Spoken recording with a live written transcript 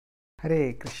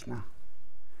Hare Krishna.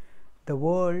 The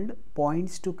world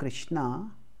points to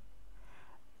Krishna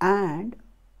and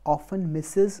often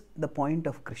misses the point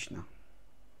of Krishna.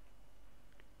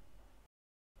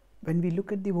 When we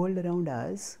look at the world around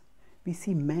us, we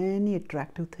see many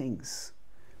attractive things.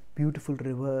 Beautiful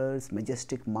rivers,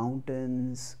 majestic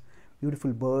mountains,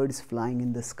 beautiful birds flying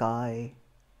in the sky,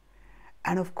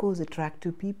 and of course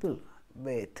attractive people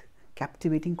with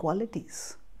captivating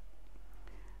qualities.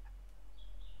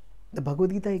 The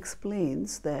Bhagavad-Gita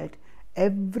explains that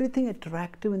everything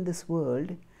attractive in this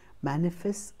world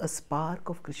manifests a spark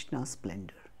of Krishna's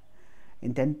splendor.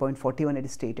 In 10.41 it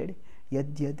is stated,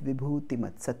 Yad yad vibhuti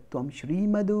mat sattvam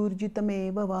shrimadurjitam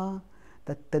eva va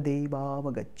tattadeva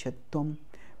vagachatvam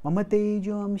mama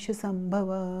tejo amsha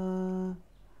sambhava.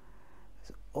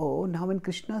 Oh, now when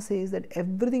Krishna says that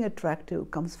everything attractive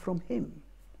comes from him,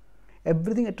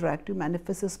 everything attractive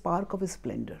manifests a spark of his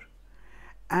splendor.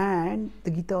 And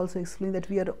the Gita also explains that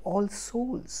we are all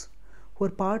souls who are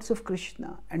parts of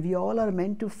Krishna, and we all are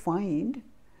meant to find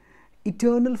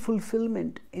eternal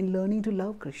fulfillment in learning to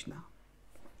love Krishna.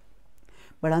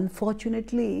 But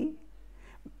unfortunately,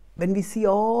 when we see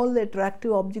all the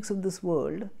attractive objects of this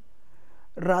world,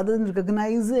 rather than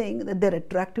recognizing that their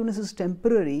attractiveness is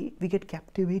temporary, we get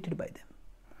captivated by them.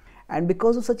 And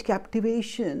because of such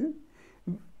captivation,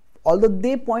 although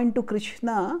they point to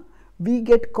Krishna, we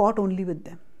get caught only with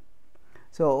them.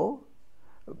 So,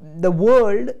 the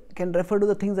world can refer to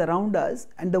the things around us,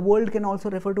 and the world can also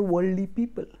refer to worldly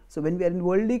people. So, when we are in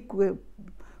worldly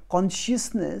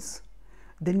consciousness,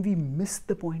 then we miss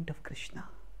the point of Krishna.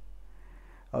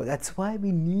 That's why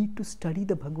we need to study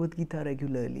the Bhagavad-Gita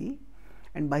regularly.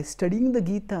 And by studying the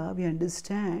Gita, we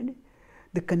understand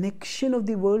the connection of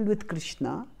the world with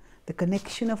Krishna, the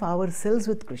connection of ourselves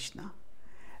with Krishna.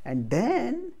 And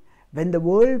then, when the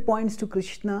world points to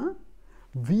Krishna,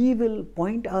 we will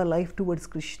point our life towards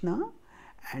Krishna,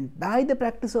 and by the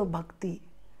practice of bhakti,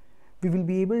 we will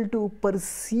be able to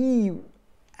perceive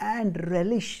and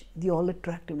relish the all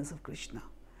attractiveness of Krishna.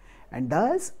 And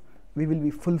thus, we will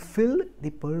fulfill the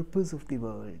purpose of the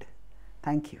world.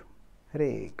 Thank you.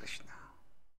 Hare Krishna.